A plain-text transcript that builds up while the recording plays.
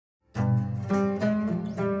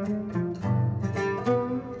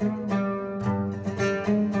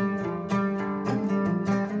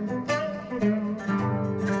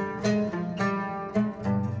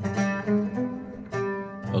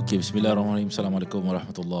Bismillahirrahmanirrahim. Assalamualaikum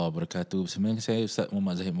warahmatullahi wabarakatuh. Bersama saya Ustaz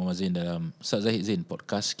Muhammad Zain dalam Ustaz Zahid Zain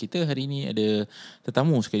Podcast. Kita hari ini ada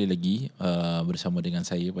tetamu sekali lagi bersama dengan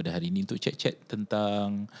saya pada hari ini untuk chat-chat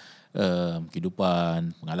tentang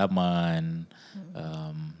kehidupan, pengalaman,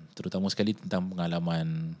 terutama sekali tentang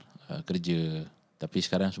pengalaman kerja. Tapi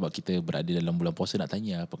sekarang sebab kita berada dalam bulan puasa, nak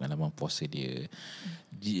tanya pengalaman puasa dia.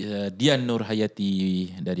 Dian Nur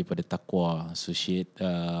Hayati daripada TAQWA Associate.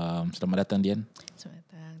 Selamat datang, Dian. Selamat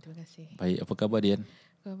datang, terima kasih. Baik, apa khabar, Dian?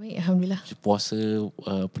 Baik, Alhamdulillah. Puasa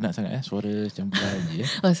penat sangat suara macam je.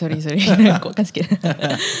 Oh, sorry. Kuatkan sikit.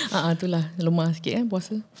 Itulah, lemah sikit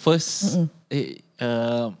puasa. First,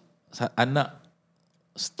 anak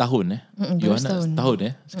setahun you anak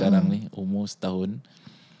setahun sekarang ni, umur setahun.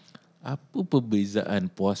 Apa perbezaan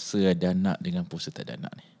puasa ada anak dengan puasa tak ada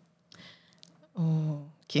anak ni? Oh,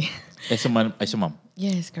 okay. As a mom.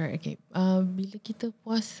 Yes, correct. Okay. Bila kita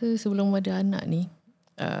puasa sebelum ada anak ni,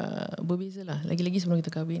 berbezalah. Lagi-lagi sebelum kita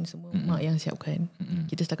kahwin, semua mak yang siapkan.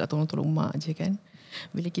 Kita setakat tolong-tolong mak je kan.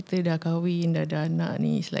 Bila kita dah kahwin, dah ada anak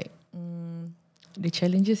ni, it's like the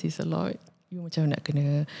challenges is a lot. You macam nak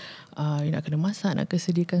kena masak, nak kena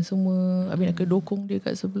sediakan semua, habis nak kena dokong dia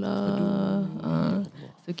kat sebelah.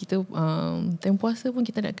 So kita time puasa pun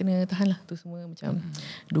kita nak kena tahan lah tu semua, macam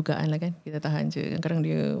dugaan lah kan. Kita tahan je.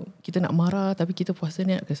 Kadang-kadang kita nak marah, tapi kita puasa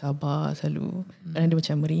ni nak kena sabar selalu. Kadang dia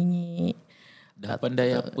macam meringik. Dah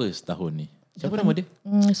pandai apa setahun ni? Siapa nama dia?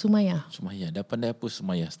 Sumaya. Dah pandai apa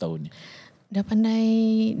Sumaya setahun ni? Dah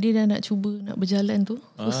pandai, dia dah nak cuba nak berjalan tu.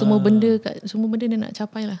 So semua benda dia nak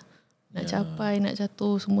capai lah. Nak capai, nak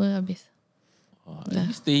jatuh, semua habis. Are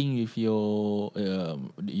you staying with your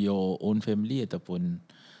own family ataupun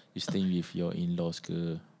you staying with your in-laws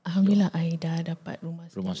ke? Alhamdulillah, I dah dapat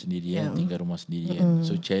rumah sendiri tinggal rumah sendiri kan.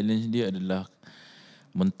 So challenge dia adalah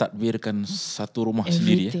mentadbirkan satu rumah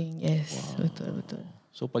sendiri. Yes, betul.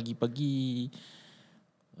 So pagi-pagi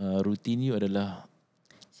rutin you adalah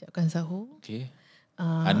siapkan sahur. Okay.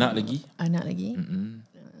 Anak lagi.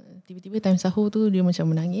 Tiba-tiba time sahur tu dia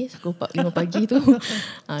macam menangis pukul 4-5 pagi tu.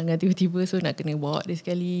 Dengan tiba-tiba so nak kena bawa dia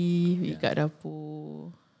sekali pergi kat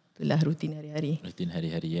dapur. Itulah rutin hari-hari.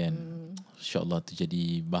 Kan. InsyaAllah tu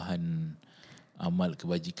jadi bahan amal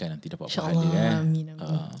kebajikan, nanti dapat pahala kan. Amin.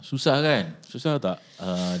 Susah kan? Susah tak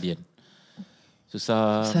Dian?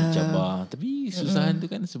 Susah mencabar. Tapi susahan tu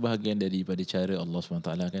kan sebahagian daripada cara Allah SWT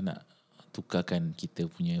kan nak tukarkan kita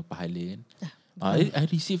punya pahala kan. I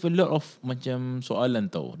receive a lot of macam soalan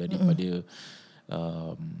tau daripada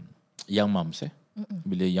young moms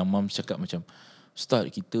Bila young moms cakap macam, Ustaz,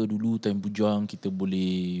 kita dulu time bujang kita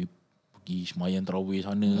boleh pergi semayang tarawih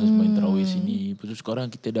sana, semayang tarawih sini. Lepas tu sekarang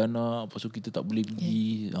kita dah anak, lepas tu kita tak boleh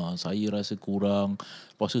pergi. Saya rasa kurang.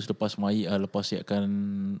 Lepas tu selepas lepas siapkan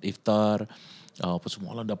iftar, lepas tu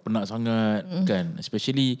malam dah penat sangat kan.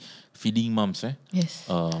 Especially feeding moms Yes.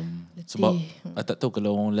 Sebab tak tahu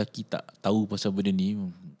kalau orang lelaki tak tahu pasal benda ni,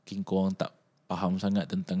 mungkin korang tak faham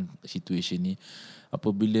sangat tentang situasi ni.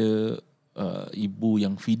 Apabila ibu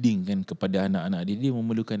yang feeding kan kepada anak-anak dia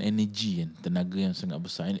memerlukan energi kan, tenaga yang sangat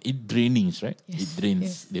besar. And it draining, right? Yes. It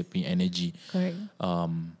drains dia punya energy. Correct.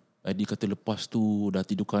 Dia kata lepas tu dah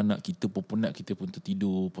tidurkan anak, kita pun penat, kita pun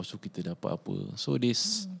tertidur, lepas tu kita dapat apa. So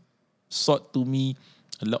this sort to me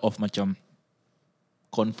a lot of macam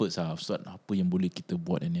comforts Ustaz, apa yang boleh kita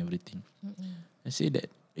buat and everything. I say that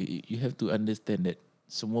you have to understand that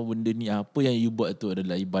semua benda ni, apa yang you buat tu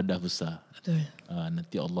adalah ibadah besar. Betul.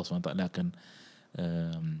 Nanti Allah SWT akan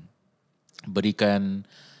berikan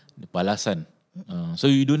balasan.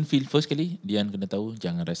 So you don't feel, first kali Dian kena tahu,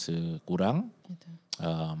 jangan rasa kurang. Betul.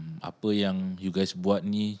 Apa yang you guys buat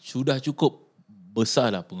ni sudah cukup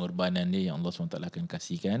besar lah pengorbanan dia yang Allah SWT akan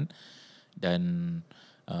kasihkan. Dan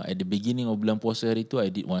at the beginning of bulan puasa hari tu,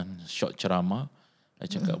 I did one short ceramah. I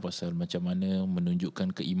cakap pasal macam mana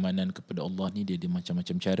menunjukkan keimanan kepada Allah ni, dia ada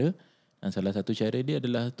macam-macam cara. Dan salah satu cara dia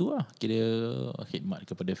adalah tu kira khidmat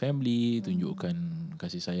kepada family, tunjukkan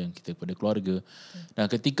kasih sayang kita kepada keluarga. Dan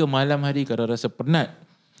ketika malam hari kalau rasa penat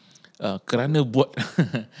kerana buat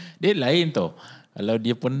dia lain tau. Kalau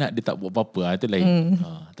dia penat dia tak buat apa-apa, itu lain.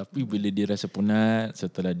 Tapi bila dia rasa penat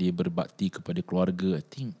setelah dia berbakti kepada keluarga, I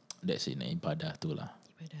think that's it, ibadah tu lah.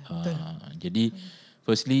 Jadi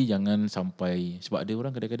firstly jangan sampai, sebab ada orang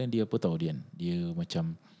kadang-kadang dia apa tahu Dian, dia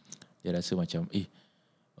macam dia rasa macam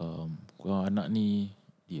korang anak ni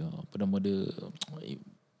dia apa nama dia,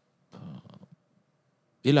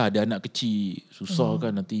 yelah ada anak kecil susah kan,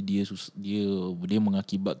 nanti dia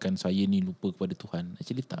mengakibatkan saya ni lupa kepada Tuhan.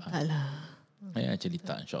 Actually tak. Actually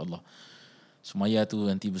tak, insya-Allah. Sumaya tu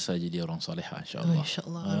nanti besar jadi orang solehah, insya-Allah.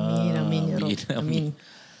 InsyaAllah. Amin ya Rabb.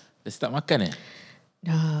 Dah start makan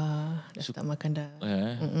Dah start makan dah.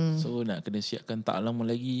 So nak kena siapkan tak lama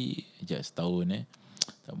lagi, setahun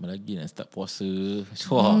tak lama lagi nak start puasa.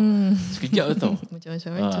 Wah, sekejap tau.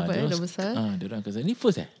 Macam-macam cepat dah besar. Diorang akan ni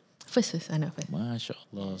first First anak first. Masya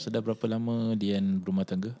Allah. So dah berapa lama Dian berumah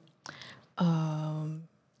tangga?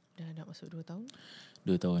 Dah nak masuk 2 tahun.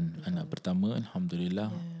 2 tahun. Anak pertama, Alhamdulillah.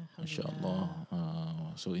 Masya Allah.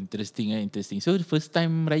 So interesting. So first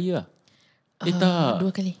time raya lah? Tak. 2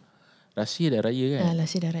 kali. Rahsia dah raya kan?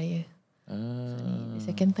 Rahsia dah raya.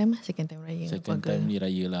 Second time raya. Second time ni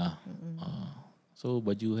raya lah. So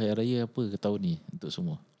baju hari raya apa ke tahun ni untuk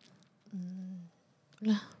semua?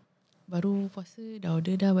 Itulah. Baru puasa dah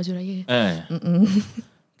order dah baju raya.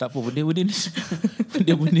 Tak apa, benda-benda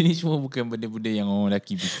ni semua bukan benda-benda yang orang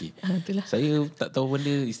lelaki fikir. Itulah. Saya tak tahu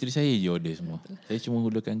benda, isteri saya je order semua. Saya cuma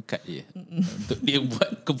hulurkan kad je untuk dia buat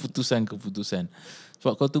keputusan.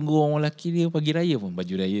 Sebab kau tunggu orang lelaki dia pagi raya pun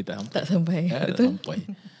baju raya tak sampai. Tak sampai.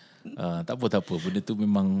 Tak apa. Benda tu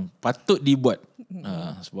memang patut dibuat.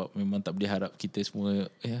 Sebab memang tak boleh harap kita semua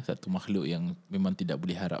satu makhluk yang memang tidak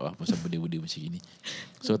boleh harap lah pasal benda-benda macam ni.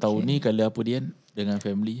 So tahun ni colour apa Dian dengan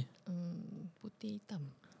family? Putih hitam.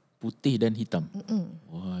 Putih dan hitam.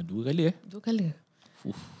 Wah, 2 colour 2 colour.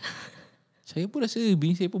 Saya pun rasa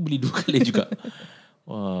bini saya pun beli 2 colour juga.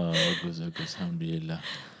 Wah, bagus. Alhamdulillah.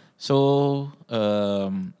 So,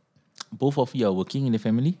 both of you are working in the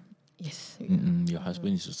family? Yes. Your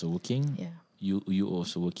husband is also working? Yeah. You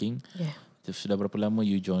also working? Yeah. Sudah berapa lama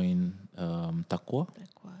you join TAQWA?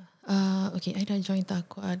 Okay, I dah join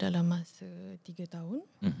TAQWA dalam masa 3 tahun.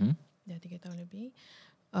 Dah 3 tahun lebih.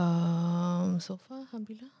 So far,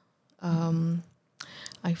 Alhamdulillah.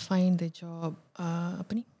 I find the job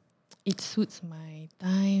it suits my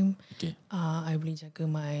time. Okay. I boleh jaga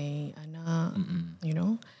my anak. You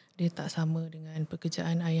know, dia tak sama dengan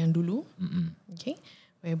pekerjaan I yang dulu. Okay,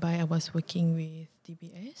 whereby I was working with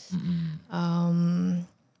DBS.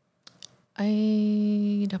 I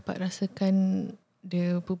dapat rasakan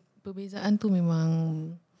the perbezaan tu memang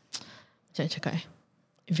macam cakap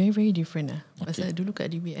very very different lah. Pasal dulu kat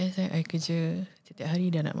DBS I kerja setiap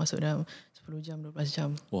hari dah nak masuk dalam 10 jam 12 jam.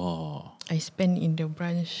 Wow. I spend in the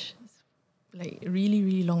branch like really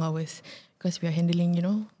really long hours because we are handling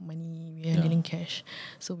money, we are handling cash,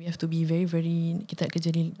 so we have to be very very, kita nak kerja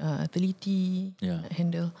teliti, nak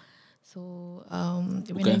handle. So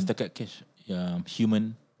bukan setakat cash,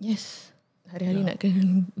 human. Yes, hari-hari nak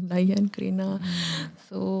kena layan kerana.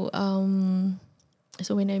 So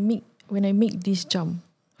so when I make this jump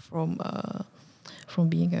from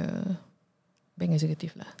being a bank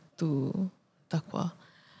executive lah to TAQWA,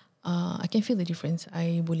 I can feel the difference.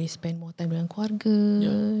 I boleh spend more time dengan keluarga.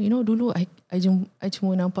 Dulu I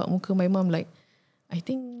cuma nampak muka my mum like, I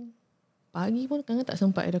think pagi pun kadang tak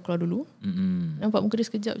sempat I dah keluar dulu. Nampak muka dia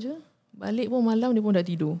sekejap je, balik pun malam dia pun dah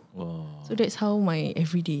tidur. So that's how my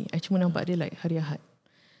everyday. I cuma nampak dia like hari Ahad.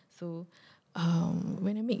 So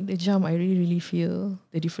when I make the jump, I really really feel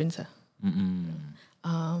the difference lah.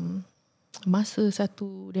 Masa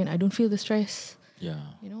satu, then I don't feel the stress.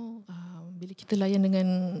 Bila kita layan dengan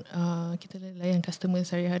kita layan customer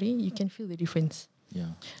sehari-hari, you can feel the difference.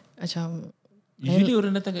 Macam usually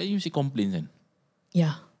orang datang kat you mesti complain kan?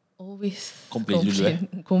 Always complain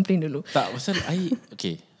dulu. Tak, pasal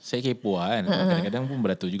saya kepo kan. Kadang-kadang pun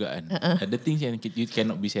beratur juga kan. Ada things yang you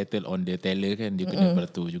cannot be settled on the teller kan, dia kena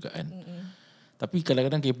beratur juga kan. Tapi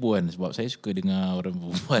kadang-kadang kepo kan, sebab saya suka dengar orang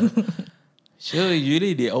perempuan. So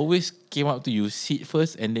usually they always came up to you, sit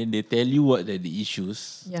first and then they tell you what are the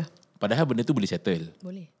issues. Padahal benda tu boleh settle.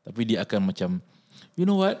 Boleh. Tapi dia akan macam, you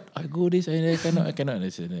know what, I go this and I cannot.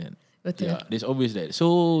 Betul. There's always that.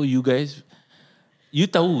 So you guys, you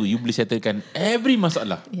tahu you boleh settlekan every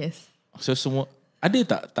masalah. Yes. So semua,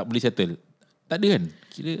 ada tak boleh settle? Tak ada kan?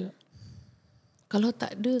 Kira kalau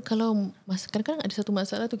tak ada, kadang-kadang ada satu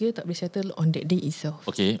masalah tu kita tak boleh settle on that day itself.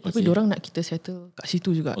 Tapi diorang nak kita settle kat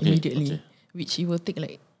situ juga immediately. Which it will take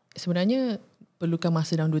like, sebenarnya perlukan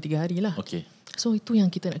masa dalam 2-3 hari lah. So itu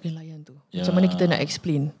yang kita nak kena layan tu. Macam mana kita nak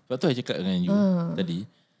explain. Sebab tu saya cakap dengan you tadi,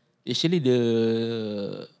 actually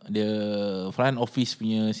the front office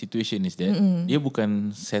punya situation is that dia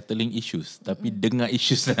bukan settling issues, tapi dengar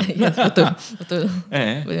issues lah. Yes, betul.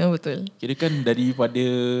 Betul. Kira kan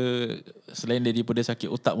selain daripada sakit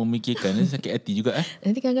otak memikirkan, sakit hati juga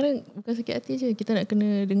Nanti kadang-kadang bukan sakit hati je, kita nak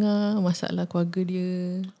kena dengar masalah keluarga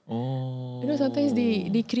dia. Sometimes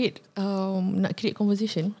they create nak create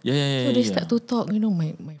conversation. So they start to talk,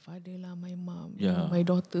 my father lah, my mom, my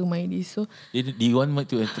daughter, my this. So they want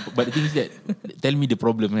to, but the thing is that tell me the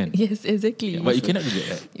problem kan. Yes, exactly. But you cannot do that,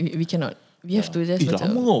 right? We cannot. we have to just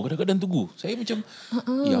macam lama kadang-kadang tunggu. Saya macam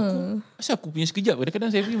asal aku punya sekejap. Kadang-kadang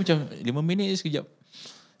saya punya macam 5 minit sekejap.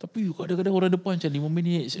 Tapi kadang-kadang orang depan macam 5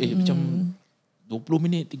 minit, macam 20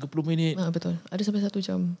 minit, 30 minit. Betul. Ada sampai 1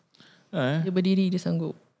 jam. Dia berdiri, dia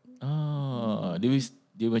sanggup.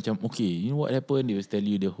 Dia macam, okay, you know what happened? They will tell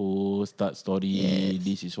you the whole start story.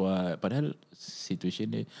 This is what. Padahal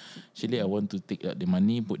situation dia, actually I want to take out the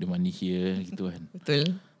money, put the money here, gitu kan.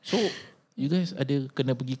 Betul. So, you guys ada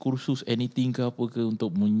kena pergi kursus anything ke apa ke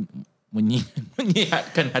untuk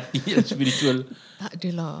menyihatkan hati yang spiritual? Tak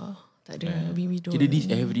adalah. Tak ada. We don't. Jadi this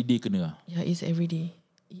everyday kena lah? Yeah, it's everyday.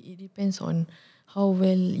 It depends on how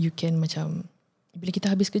well you can macam, bila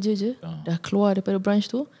kita habis kerja je, dah keluar daripada branch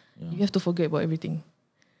tu, you have to forget about everything.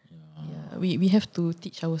 We have to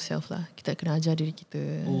teach ourselves lah. Kita kena ajar diri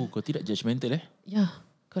kita. Oh, kau tidak judgemental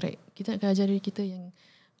Correct. Kita nak kena ajar diri kita yang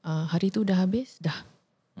hari tu dah habis, dah.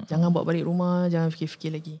 Jangan bawa balik rumah, jangan fikir-fikir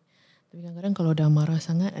lagi. Tapi kadang-kadang kalau dah marah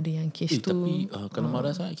sangat, ada yang kes tu. Tapi kalau marah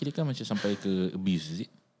sangat, kira kan macam sampai ke abuse, is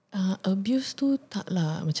it? Abuse tu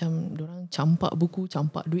taklah. Macam diorang campak buku,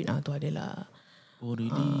 campak duit, tu adalah. Oh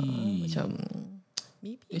really? Macam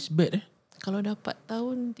maybe. It's bad Kalau dah 4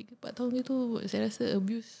 tahun, 3-4 tahun gitu, saya rasa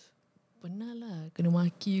abuse pernah lah. Kena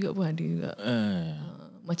maki juga pun ada juga.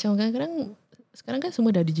 Macam kadang-kadang, sekarang kan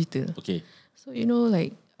semua dah digital. Okay. So you know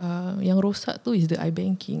like, yang rosak tu is the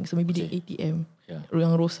iBanking. So maybe the ATM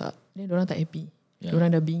yang rosak. Then diorang tak happy.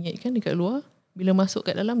 Diorang dah bingit kan dekat luar. Bila masuk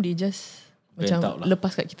kat dalam, dia just vent macam lah.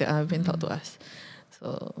 lepas kat kita, vent out to us.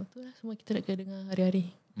 So itulah semua kita nak kena dengar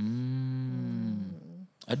hari-hari.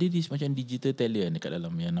 Ada this macam digital teller dekat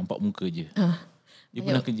dalam yang nampak muka je. Dia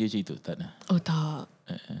pernah kerja macam itu? Tak nak? Oh tak.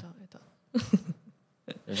 Tak.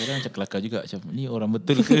 Kadang-kadang macam kelakar juga. Macam ni orang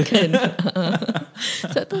betul ke? Kan.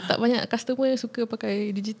 Sebab tu tak banyak customer suka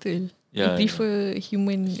pakai digital. They prefer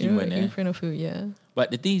human in front of you.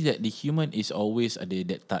 But the thing is that the human is always ada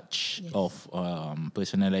that touch of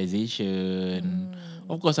personalization.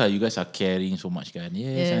 Of course lah, you guys are caring so much kan.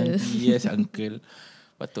 Yes, auntie, yes, uncle.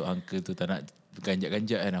 Patut uncle tu tak nak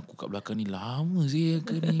ganjak-ganjak kan. Aku kat belakang ni lama sih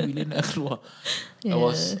uncle ni bila nak keluar.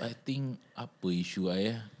 I think apa isu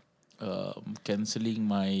cancelling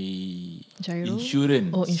my Gyro?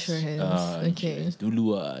 insurance. Oh, insurance. Okay. Insurance.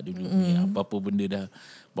 Dulu ni apa-apa benda dah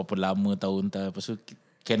berapa lama tahun lepas tu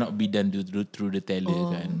cannot be done through the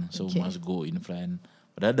teller kan. So must go in front.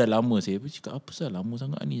 Padahal dah lama saya cakap apa sah lama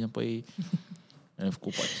sangat ni sampai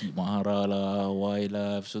kau pakcik marah lah, why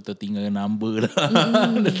lah, so tertinggal number lah.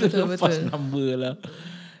 Terlepas number lah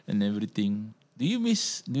and everything. Do you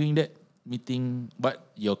miss doing that meeting? But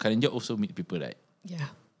your current job also meet people, right? Yeah.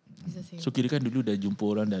 So kira kan dulu dah jumpa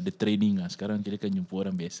orang, dah ada training lah. Sekarang kira kan jumpa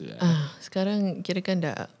orang biasa lah. Sekarang kira kan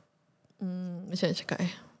dah macam nak cakap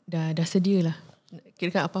dah sedia lah.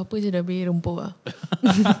 Kira kan apa-apa je dah boleh rempuh lah.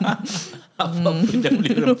 Apa-apa dah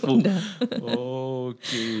boleh rempuh.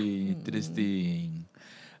 Okay, interesting.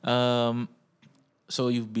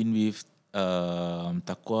 So you've been with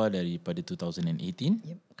TAQWA daripada 2018.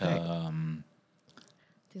 Yep, correct.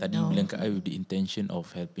 Tadi bilang kat I with the intention of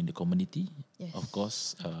helping the community. Yes. Of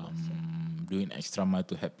course, doing extra mile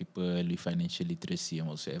to help people with financial literacy and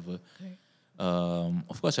whatsoever. Right.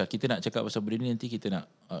 Of course lah, kita nak cakap pasal benda ni nanti kita nak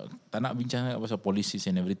tak nak bincang pasal policies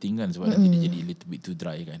and everything kan, sebab nanti dia jadi a little bit too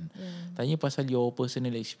dry kan. Tanya pasal your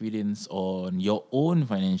personal experience on your own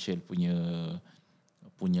financial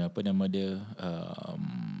punya apa nama dia,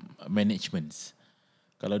 managements.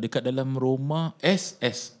 Kalau dekat dalam rumah as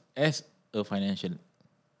a financial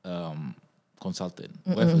consultant,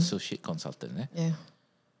 wealth associate consultant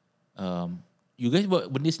you guys buat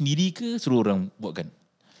benda sendiri ke suruh orang buat kan?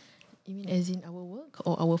 You mean as in our work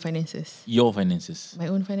or our finances? Your finances. My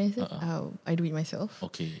own finances? I do it myself.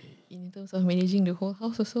 Okay. In terms of managing the whole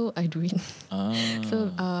house also, I do it. So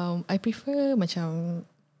I prefer macam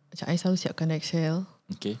I selalu siapkan Excel.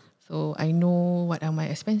 Okay. So I know what are my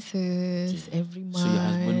expenses every month. So your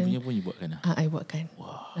husband punya pun you buatkan lah? I buatkan.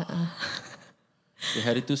 Wow.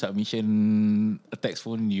 Hari tu submission tax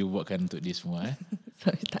pun you buatkan untuk dia semua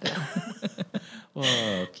Sorry, tak lah.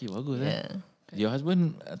 Wah, okay, bagus Your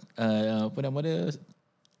husband apa nama dia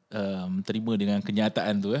terima dengan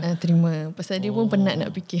kenyataan tu terima. Pasal dia pun penat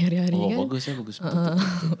nak fikir hari-hari kan. Bagus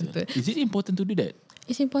betul. Is it important to do that?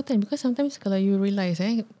 It's important because sometimes kalau you realise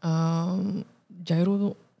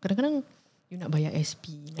gyro kadang-kadang you nak bayar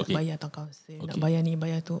SP, nak bayar town council, nak bayar ni,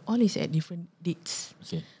 bayar tu, all is at different dates.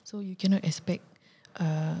 Okay. So you cannot expect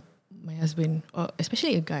my husband, or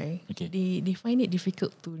especially a guy, they find it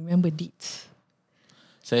difficult to remember dates.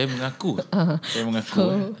 Saya mengaku.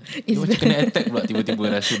 So, dia macam kena attack pula tiba-tiba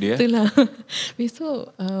rasa dia. Itulah.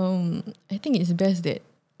 So I think it's best that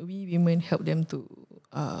we women help them to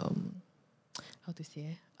how to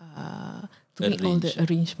say to make all the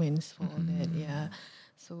Arrange. arrangements for all that. Yeah.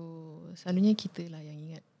 So selalunya kita lah yang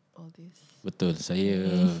ingat all this. Betul, saya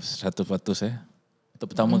 100%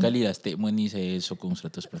 Untuk pertama kali lah statement ni saya sokong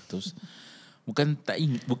 100%. Bukan tak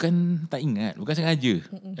ingat, bukan sengaja.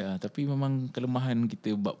 Ya, tapi memang kelemahan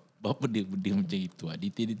kita bab benda-benda macam itu.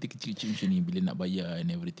 Detail-detail kecil-kecil macam ni bila nak bayar and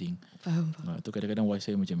everything. Faham. Tu kadang-kadang wife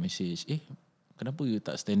saya macam message, kenapa you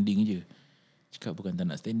tak standing je? Cakap bukan tak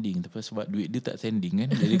nak standing, tapi sebab duit dia tak standing kan.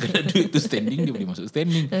 Jadi kalau duit tu standing, dia boleh masuk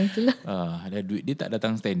standing. Itulah. Ada duit dia tak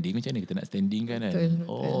datang standing, macam mana kita nak standing kan? Betul.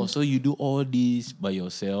 Oh, so you do all this by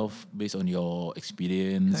yourself based on your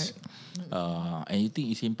experience. And you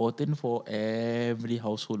think it's important for every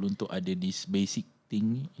household untuk ada this basic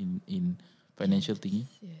thing in financial thingy?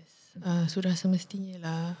 Yes. Sudah semestinya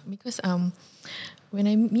lah. Because when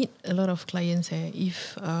I meet a lot of clients,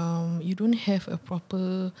 if you don't have a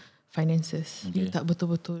proper finances, you tak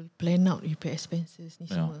betul-betul plan out you pay expenses ni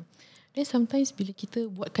semua. Then sometimes bila kita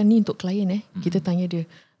buatkan ni untuk klien kita tanya dia,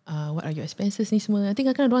 what are your expenses ni semua. Nanti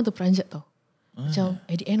kadang-kadang orang terperanjat tau. Macam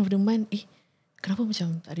at the end of the month, kenapa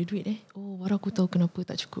macam tak ada duit Oh, baru aku tahu kenapa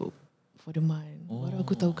tak cukup for the month. Baru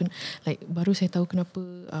aku tahu baru saya tahu kenapa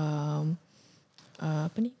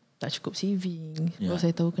tak cukup saving. Baru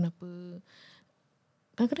saya tahu kenapa.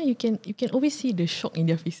 Kadang-kadang you can always see the shock in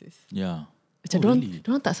their faces. Yeah. Macam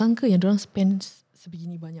diorang tak sangka yang diorang spend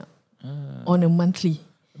sebegini banyak on a monthly.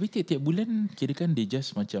 Tapi tiap-tiap bulan kira kan they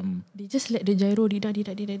just macam they just let the gyro didak.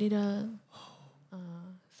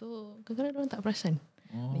 So kadang-kadang diorang tak perasan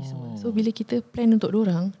ni semua. So bila kita plan untuk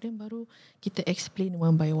diorang, then baru kita explain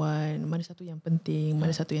one by one mana satu yang penting,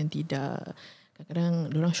 mana satu yang tidak.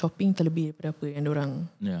 Kadang-kadang diorang shopping terlebih daripada apa yang diorang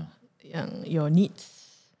yang your needs.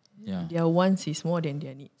 Their wants is more than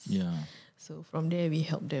their needs. So from there we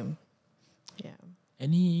help them. Yeah.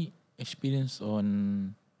 Any experience on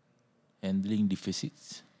handling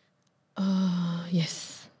deficits?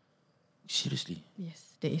 Yes. Seriously? Yes,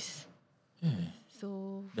 there is.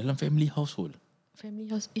 So dalam family household? Family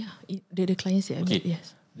house, yeah. The clients that I met,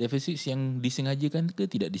 yes. Deficits yang disengajakan ke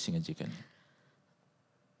tidak disengajakan?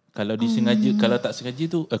 Kalau disengaja, kalau tak sengaja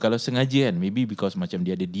tu, kalau sengaja kan, maybe because macam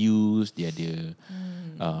dia ada dues, dia ada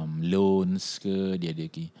loans ke, dia ada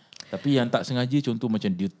tapi yang tak sengaja, contoh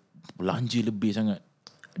macam dia belanja lebih sangat.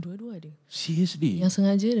 Dua-dua ada. Seriously? Yang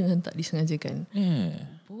sengaja dengan tak disengajakan.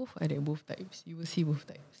 Both ada both types. You will see both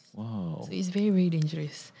types. Wow. So it's very, very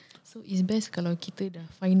dangerous. So it's best kalau kita dah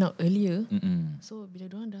find out earlier. So bila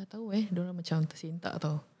diorang dah tahu diorang macam tersentak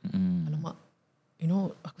tau. Alamak,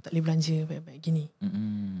 aku tak boleh belanja baik-baik gini.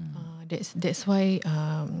 That's why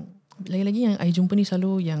lagi-lagi yang I jumpa ni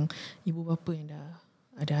selalu yang ibu bapa yang dah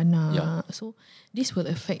ada anak. So this will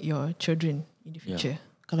affect your children in the future.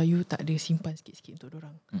 Kalau you tak ada simpan sikit-sikit untuk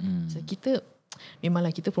diorang. So kita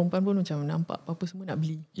memanglah kita perempuan pun macam nampak apa-apa semua nak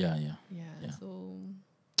beli. So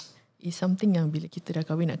it's something yang bila kita dah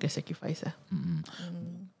kahwin nak kena sacrifice lah.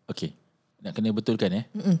 Okay, nak kena betulkan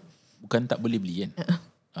bukan tak boleh beli kan.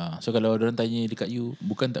 So kalau orang tanya dekat you,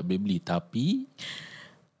 bukan tak boleh beli, tapi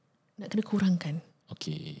nak kena kurangkan.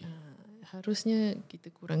 Okay. Harusnya kita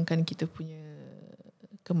kurangkan kita punya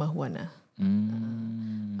kemahuan lah.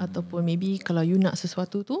 Ataupun maybe kalau you nak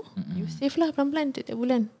sesuatu tu, you save lah pelan-pelan tiap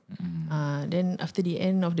bulan. Then after the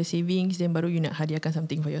end of the savings, then baru you nak hadiahkan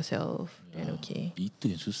something for yourself. Then okay. Itu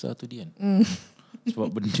yang susah tu Dian. Sebab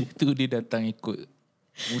benda tu dia datang ikut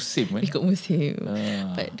musim kan. Ikut musim.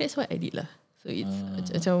 But that's what I did lah. So it's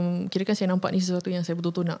macam kirakan saya nampak ni sesuatu yang saya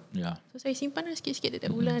betul-betul nak. So saya simpan lah sikit-sikit tiap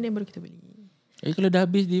bulan, then baru kita beli. Kalau dah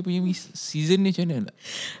habis dia punya season ni macam mana?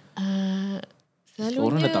 Selalunya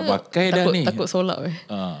orang dah tak pakai dah ni. Takut solap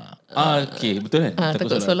okay, betul kan?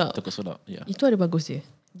 Takut solap. Itu ada bagus dia.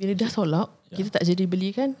 Bila dah solap, kita tak jadi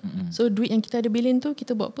beli kan. So duit yang kita ada bilin tu,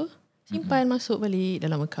 kita buat apa? Simpan masuk balik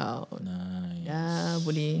dalam account. Ya,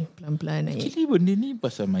 boleh pelan-pelan naik. Actually benda ni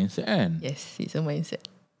pasal mindset kan? Yes, it's a mindset.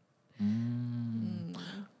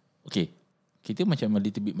 Okay, kita macam a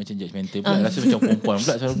little bit macam judgemental pula. Rasa macam perempuan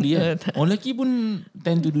pula selalu beli kan. Orang lelaki pun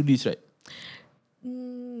tend to do this, right?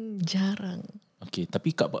 Jarang. Okay, tapi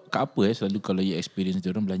kat apa selalu kalau you experience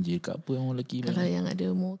orang belanja, kat apa orang lelaki? Kalau yang ada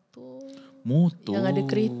motor, yang ada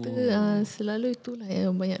kereta, selalu itulah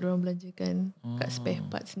yang banyak orang belanjakan. Kat spare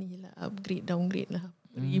parts ni lah, upgrade, downgrade lah,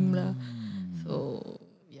 rim lah. So,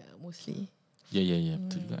 mostly. Ya,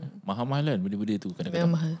 betul juga. Mahal-mahal kan benda-benda tu kadang-kadang.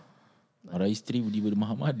 Memang mahal. Orang isteri beli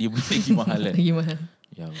mahal-mahal, dia beli lagi mahal kan. Lagi mahal.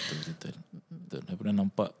 Ya, betul. Saya pernah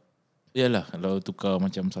nampak. Yalah, kalau tukar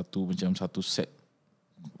macam satu set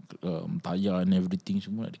tayar and everything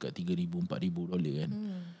semua dekat $3,000-4,000 kan.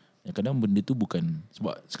 Kadang benda tu bukan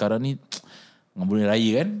sebab sekarang ni dengan bulan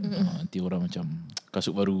raya kan. Nanti orang macam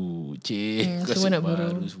kasut baru, kasut semua nak baru,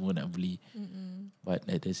 borrow. semua nak beli. But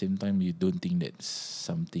at the same time, you don't think that's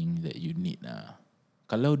something that you need lah.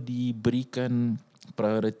 Kalau diberikan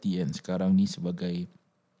priority kan sekarang ni sebagai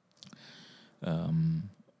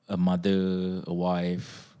a mother, a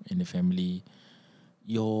wife in the family,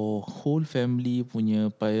 your whole family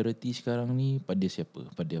punya priority sekarang ni pada siapa?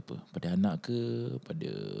 Pada apa? Pada anak ke?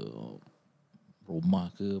 Pada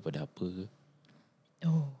rumah ke? Pada apa ke?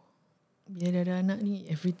 Bila dah ada anak ni,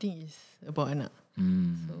 everything is about anak.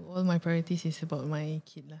 So all my priorities is about my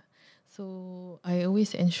kid lah. So I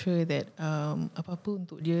always ensure that apa-apa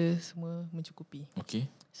untuk dia semua mencukupi. Okay.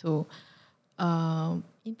 So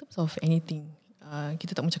in terms of anything,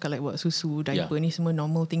 kita tak mau cakap like buat susu, diaper ni semua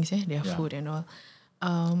normal things their food and all.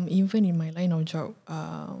 Even in my line of job,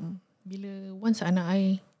 bila once anak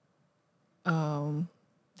I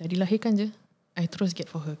dah dilahirkan je, I terus get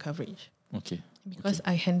for her coverage. Okay. Because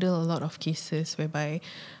I handle a lot of cases whereby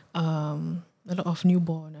a lot of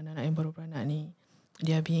newborn, anak-anak yang baru beranak ni,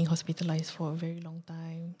 they are being hospitalized for a very long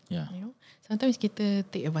time. Yeah. You know, sometimes kita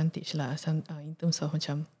take advantage lah in terms of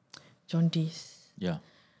macam jaundice. Yeah.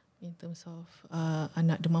 In terms of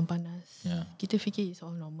anak demam panas. Yeah. Kita fikir it's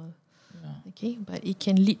all normal. Yeah. Okay, but it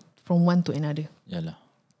can lead from one to another. Yalah.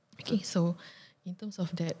 Okay, so in terms of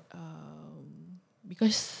that,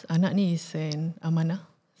 because anak ni is an amanah,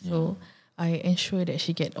 so I ensure that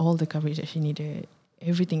she get all the coverage that she needed.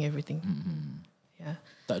 Everything. Yeah.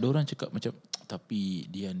 Tak ada orang cakap macam, tapi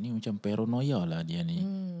dia ni macam paranoia lah dia ni.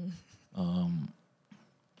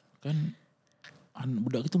 Kan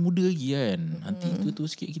budak kita muda lagi kan. Nanti tu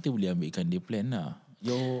sikit kita boleh ambilkan dia plan lah.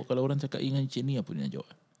 Kalau orang cakap dengan macam ni, apa dia nak jawab?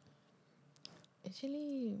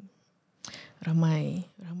 Actually, ramai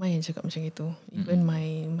yang cakap macam itu. Even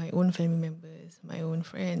my own family members, my own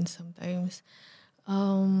friends sometimes.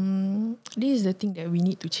 This is the thing that we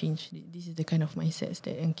need to change. This is the kind of mindsets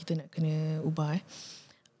that yang kita nak kena ubah.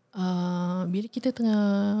 Bila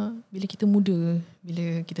kita muda,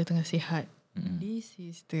 bila kita tengah sihat, this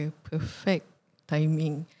is the perfect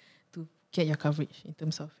timing to get your coverage in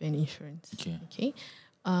terms of an insurance. Okay.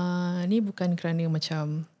 Ni bukan kerana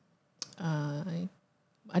macam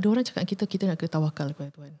ada orang cakap kita nak kena tawakal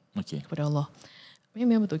kepada Tuhan, kepada Allah.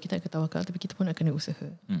 Memang betul kita nak kena tawakal, tapi kita pun nak kena usaha.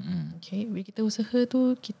 Okay, bila kita usaha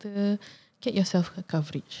tu, kita get yourself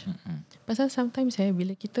coverage. Pasal sometimes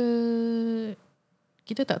bila kita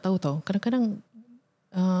tak tahu tau. Kadang-kadang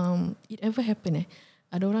it ever happen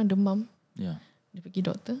ada orang demam, dia pergi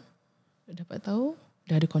doktor, dapat tahu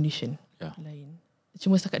dah ada condition lain.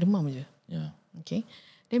 Cuma setakat demam je. Okay.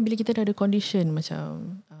 Dan bila kita dah ada condition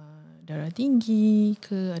macam darah tinggi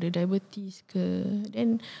ke, ada diabetes ke,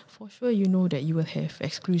 then for sure you know that you will have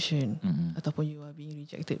exclusion ataupun you are being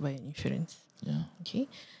rejected by an insurance.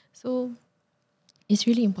 Okay. So it's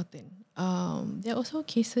really important. There are also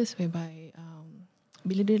cases whereby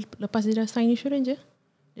bila dia lepas dia dah sign insurance je,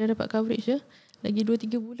 dia dapat coverage je, lagi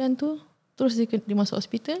 2-3 bulan tu terus dia masuk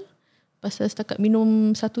hospital pasal setakat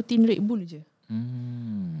minum 1 tin Red Bull je.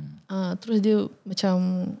 Terus dia macam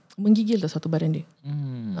menggigil tau satu badan dia.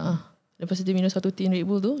 Lepas dia minum 1 tin Red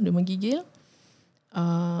Bull tu, dia menggigil.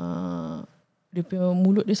 Dia punya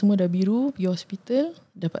mulut dia semua dah biru, pergi hospital,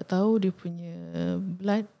 dapat tahu dia punya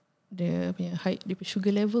blood, dia punya height, dia punya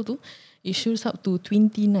sugar level tu, it shoots up to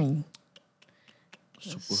 29.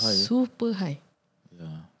 Super high.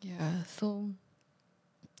 Yeah. So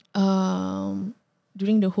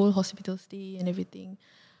during the whole hospital stay and everything,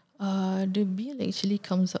 the bill actually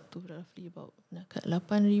comes up to roughly about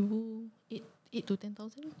 8,000, 8 to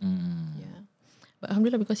 10,000. Yeah. But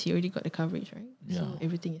alhamdulillah, because he already got the coverage, right? So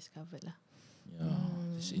everything is covered lah.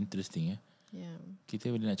 It's interesting. Yeah. Kita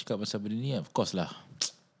bila nak cakap pasal benda ni, of course lah,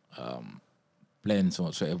 plans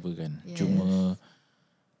whatsoever kan. Cuma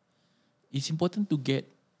it's important to get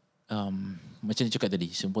macam dia cakap tadi,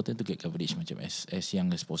 it's important to get coverage macam as young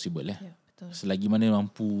as possible betul. Selagi mana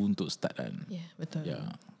mampu untuk start kan. Betul.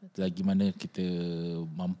 Selagi mana kita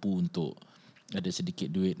mampu untuk ada sedikit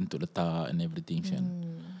duit untuk letak and everything kan.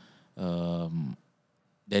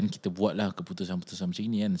 Then kita buatlah keputusan-keputusan macam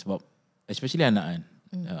ni kan, sebab especially anak kan.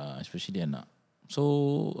 Especially anak. So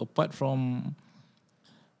apart from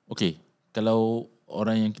kalau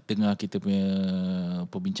orang yang dengar kita punya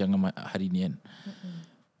perbincangan hari ni kan,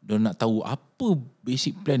 dia nak tahu apa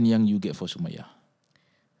basic plan yang you get for Sumaya.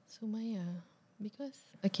 Because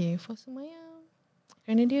for Sumaya,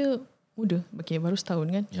 kerana dia muda, baru setahun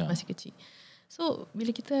kan, masih kecil. So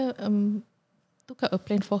bila kita took up a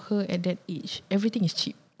plan for her at that age, everything is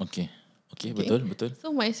cheap. Okay. Betul. So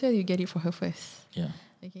might as well you get it for her first.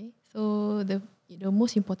 Okay. So the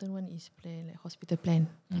most important one is plan, like hospital plan.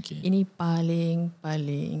 Ini paling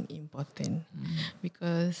important. important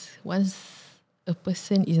because once a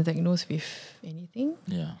person is diagnosed with anything,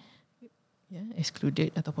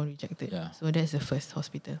 excluded ataupun rejected. So that's the first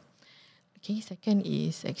hospital. Okay, second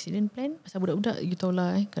is accident plan. Pasal budak-budak you tahu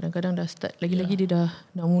lah kadang-kadang dah start lagi-lagi dia dah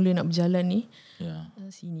mula nak berjalan ni.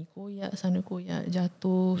 Sini koyak, sana koyak,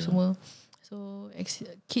 jatuh semua. So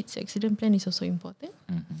kids accident plan is also important.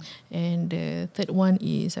 And the third one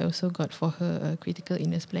is I also got for her a critical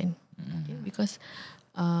illness plan. Okay, because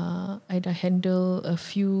I dah handle a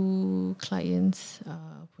few clients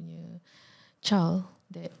punya child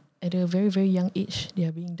that at a very very young age they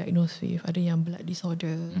are being diagnosed with ada yang blood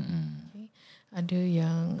disorder, ada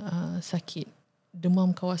yang sakit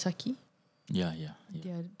demam Kawasaki. They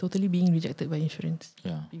are totally being rejected by insurance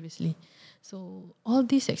previously. So all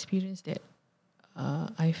this experience that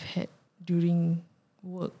I've had during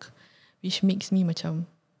work, which makes me macam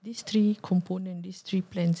these three component, these three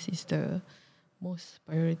plans is the most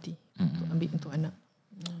priority untuk ambil untuk anak.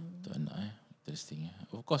 Untuk anak interesting.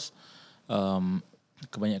 Of course,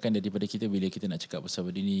 kebanyakan daripada kita bila kita nak cakap pasal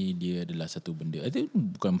benda ni, dia adalah satu benda. Itu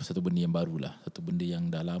bukan satu benda yang baru lah. Satu benda yang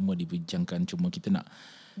dah lama dibincangkan. Cuma kita nak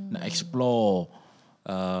explore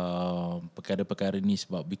perkara-perkara ni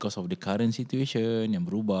sebab because of the current situation yang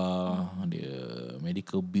berubah, the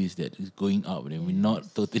medical bills that is going up, and we're not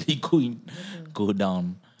totally go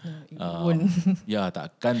down.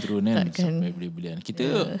 Takkan turun kan sampai beli-belian.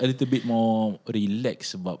 Kita a little bit more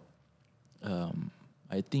relax sebab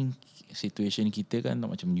I think situation kita kan tak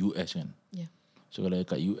macam US kan. So kalau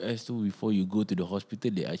kat US tu, before you go to the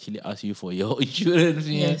hospital, they actually ask you for your insurance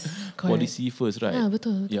policy first, right?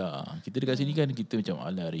 Betul. Kita dekat sini kan kita macam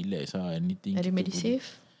alah relax lah, anything. Ada Medisave?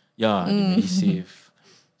 Ada Medisave.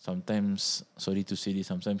 Sometimes, sorry to say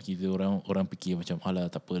this, sometimes kita orang fikir macam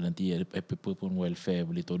alah tak apa, nanti ada apa-apa pun welfare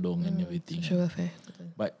boleh tolong and everything. Social welfare,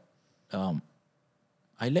 betul. But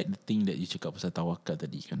I like the thing that you cakap pasal tawakal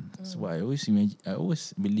tadi kan. Sebab I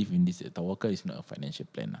always believe in this, that tawakal is not a financial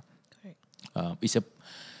plan lah.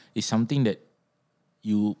 It's something that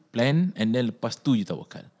you plan and then lepas tu you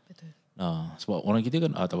tawakal. Betul. Sebab orang kita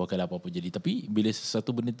kan tawakal apa-apa jadi, tapi bila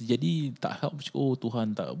sesuatu benda terjadi tak help,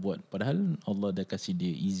 Tuhan tak buat, padahal Allah dah kasih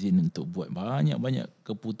dia izin untuk buat banyak-banyak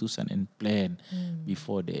keputusan and plan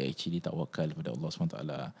before they actually tawakal kepada Allah SWT.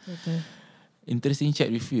 Betul. Interesting chat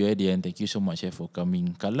with you Dian. Thank you so much for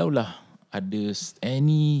coming. Kalaulah ada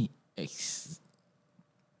any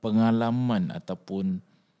pengalaman ataupun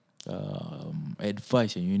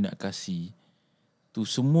advice yang you nak kasih to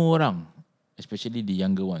semua orang, especially the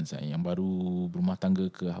younger ones yang baru berumah tangga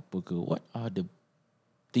ke apa ke, what are the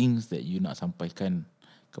things that you nak sampaikan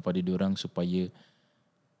kepada diorang supaya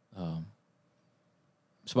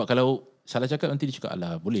sebab kalau salah cakap nanti dia cakap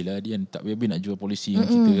alah boleh lah dia tak biar nak jual polisi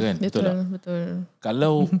dengan kita kan. Betul tak? Betul.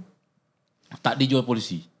 Kalau tak dijual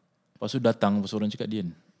polisi, lepas tu datang seorang cakap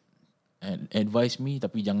Dian, advise me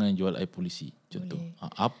tapi jangan jual air polisi contoh.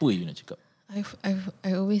 Apa you nak cakap?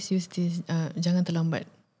 I always use this, jangan terlambat.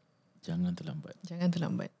 Jangan terlambat.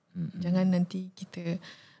 Jangan nanti kita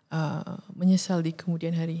menyesal di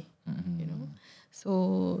kemudian hari. You know. So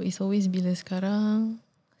it's always bila sekarang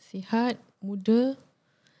sihat, muda,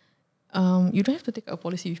 you don't have to take a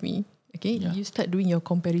policy with me. Okay, you start doing your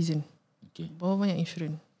comparison. Okay. Berapa banyak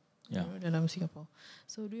insurans dalam Singapore.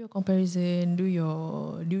 So do your comparison, do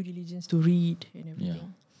your due diligence to read and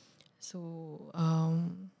everything. So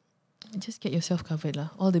just get yourself covered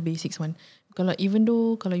lah. All the basics one. Kalau even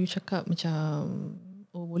though kalau you cakap macam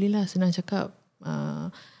boleh lah senang cakap,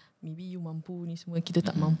 maybe you mampu ni semua, kita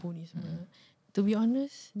tak mampu ni semua. To be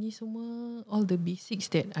honest, ni semua all the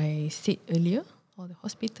basics that I said earlier, all the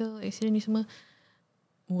hospital, accident ni semua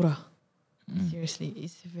murah. Seriously,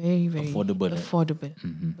 it's very very affordable.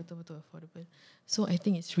 Betul-betul affordable. So I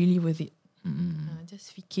think it's really worth it.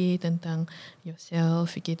 Just fikir tentang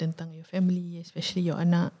yourself, fikir tentang your family, especially your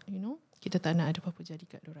anak. You know, kita tak nak ada apa-apa jadi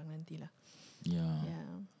kat dorang nantilah.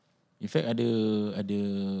 In fact ada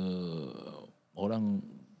orang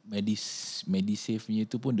Medisave ni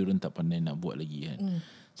tu pun diorang tak pandai nak buat lagi kan.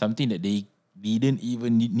 Something that they didn't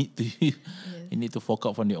even need to need to fork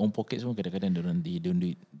out from their own pockets pun kadang-kadang they don't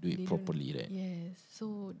do it properly, right? Yes.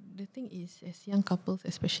 So the thing is, as young couples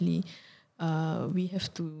especially, we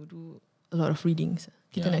have to do a lot of readings.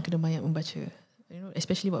 Kita nak kena banyak membaca. You know,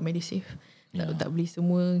 especially about Medisave. Tak boleh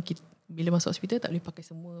semua bila masuk hospital tak boleh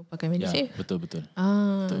pakai Medisave. Betul.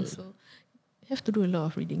 So you have to do a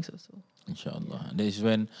lot of readings also. InsyaAllah. That is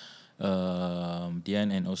when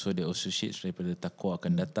Dian and also the associates daripada TAQWA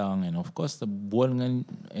akan datang, and of course bual dengan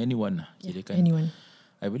anyone lah. Kira kan anyone.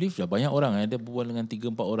 I believe dah banyak orang ada berbual dengan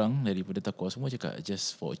 3-4 orang daripada TAQWA, semua cakap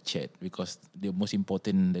just for a chat, because the most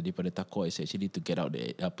important daripada TAQWA is actually to get out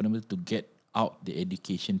to get out the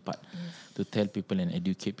education part, to tell people and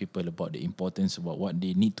educate people about the importance about what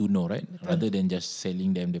they need to know, right? Betul. Rather than just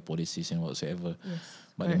selling them the policies and whatsoever. Yes.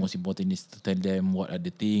 But the most important is to tell them what are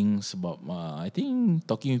the things about. I think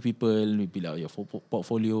talking with people, we build out your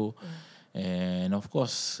portfolio, and of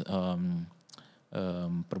course,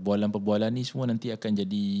 perbualan-perbualan ni semua nanti akan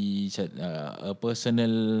jadi a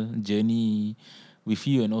personal journey with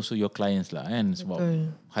you and also your clients lah kan. Sebab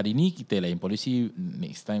hari ni kita lain polisi,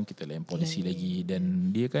 next time kita lain polisi lagi,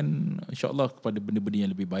 dan dia kan insyaAllah kepada benda-benda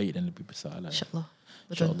yang lebih baik dan lebih besar lah.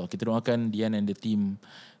 InsyaAllah. Kita doakan Dian and the team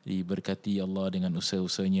diberkati Allah dengan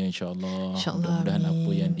usaha-usahanya, insyaAllah. Mudah-mudahan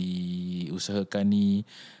apa yang diusahakan ni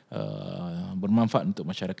bermanfaat untuk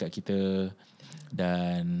masyarakat kita,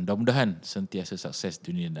 dan mudah-mudahan sentiasa sukses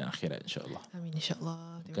dunia dan akhirat, insyaAllah. Amin,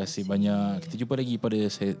 insyaAllah. Terima kasih banyak. Kita jumpa lagi pada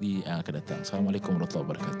sesi yang akan datang. Assalamualaikum warahmatullahi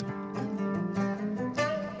wabarakatuh.